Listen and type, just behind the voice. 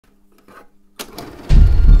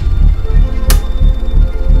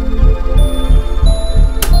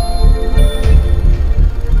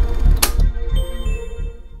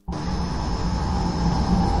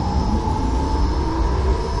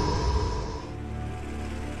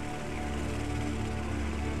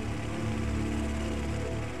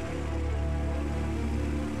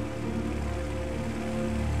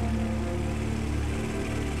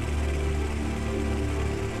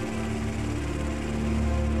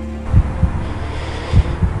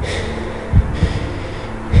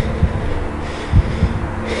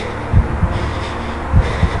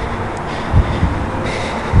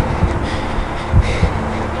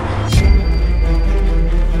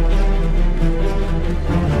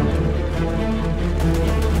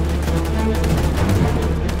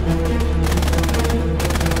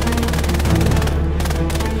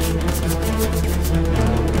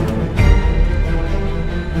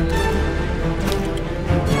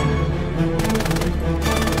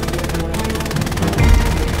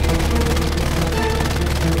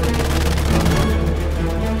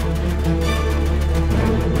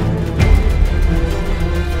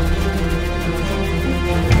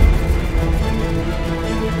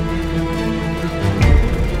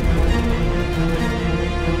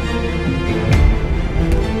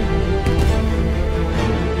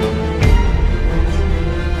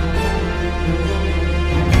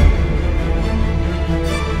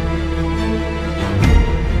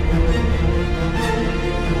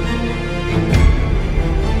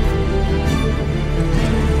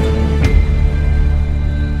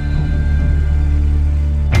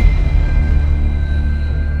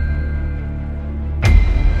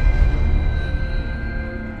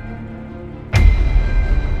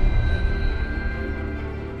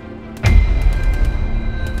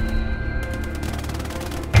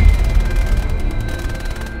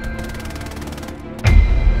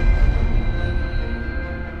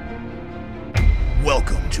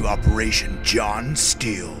Operation John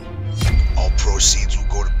Steele. All proceeds will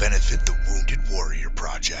go to benefit the Wounded Warrior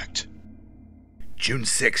Project. June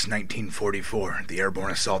 6, 1944, the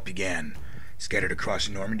airborne assault began. Scattered across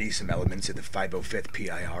Normandy, some elements of the 505th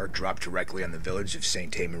PIR dropped directly on the village of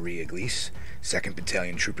Sainte-Marie-Église. 2nd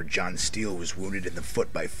Battalion Trooper John Steele was wounded in the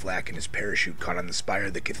foot by flak and his parachute caught on the spire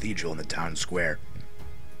of the cathedral in the town square.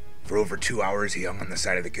 For over 2 hours he hung on the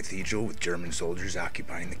side of the cathedral with German soldiers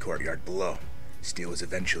occupying the courtyard below. Steele was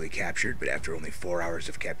eventually captured, but after only 4 hours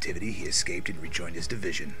of captivity, he escaped and rejoined his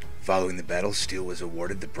division. Following the battle, Steele was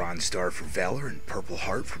awarded the Bronze Star for Valor and Purple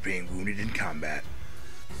Heart for being wounded in combat.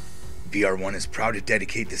 VR1 is proud to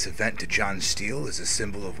dedicate this event to John Steele as a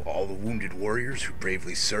symbol of all the wounded warriors who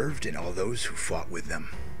bravely served and all those who fought with them.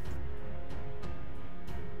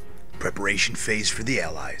 Preparation phase for the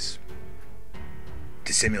Allies.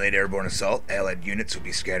 To simulate airborne assault, Allied units will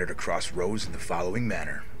be scattered across rows in the following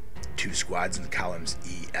manner. 2 squads in columns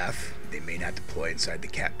EF. They may not deploy inside the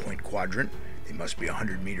cap point quadrant. They must be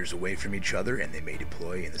 100 meters away from each other and they may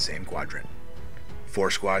deploy in the same quadrant. 4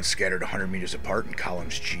 squads scattered 100 meters apart in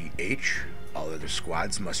columns GH. All other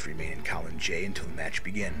squads must remain in column J until the match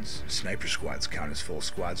begins. Sniper squads count as full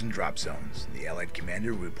squads in drop zones. The Allied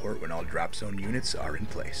commander will report when all drop zone units are in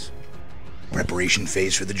place. Preparation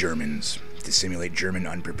phase for the Germans. To simulate German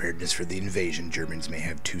unpreparedness for the invasion, Germans may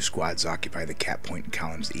have 2 squads occupy the cap point in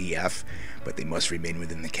columns EF, but they must remain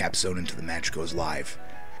within the cap zone until the match goes live.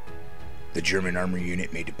 The German armor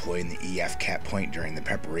unit may deploy in the EF cap point during the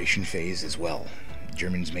preparation phase as well.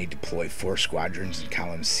 Germans may deploy 4 squadrons in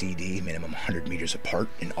column CD, minimum 100 meters apart,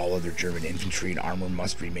 and all other German infantry and armor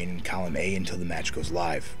must remain in column A until the match goes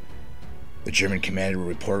live. The German commander will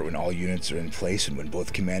report when all units are in place, and when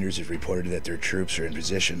both commanders have reported that their troops are in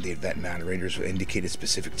position, the event moderators will indicate a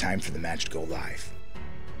specific time for the match to go live.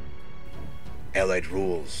 Allied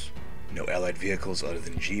rules. No Allied vehicles other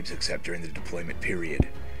than jeeps except during the deployment period.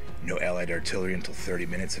 No Allied artillery until 30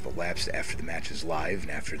 minutes have elapsed after the match is live, and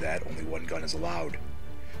after that, only 1 gun is allowed.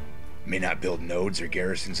 May not build nodes or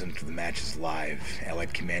garrisons until the match is live.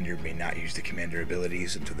 Allied commander may not use the commander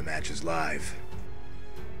abilities until the match is live.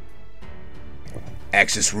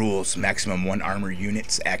 Axis rules. Maximum 1 armor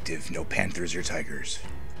units active. No Panthers or Tigers.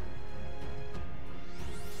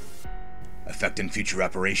 Effect on future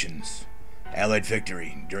operations. Allied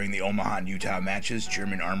victory. During the Omaha and Utah matches,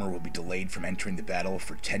 German armor will be delayed from entering the battle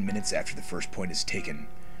for 10 minutes after the first point is taken.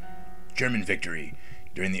 German victory.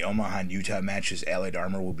 During the Omaha and Utah matches, Allied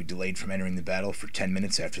armor will be delayed from entering the battle for 10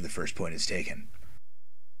 minutes after the first point is taken.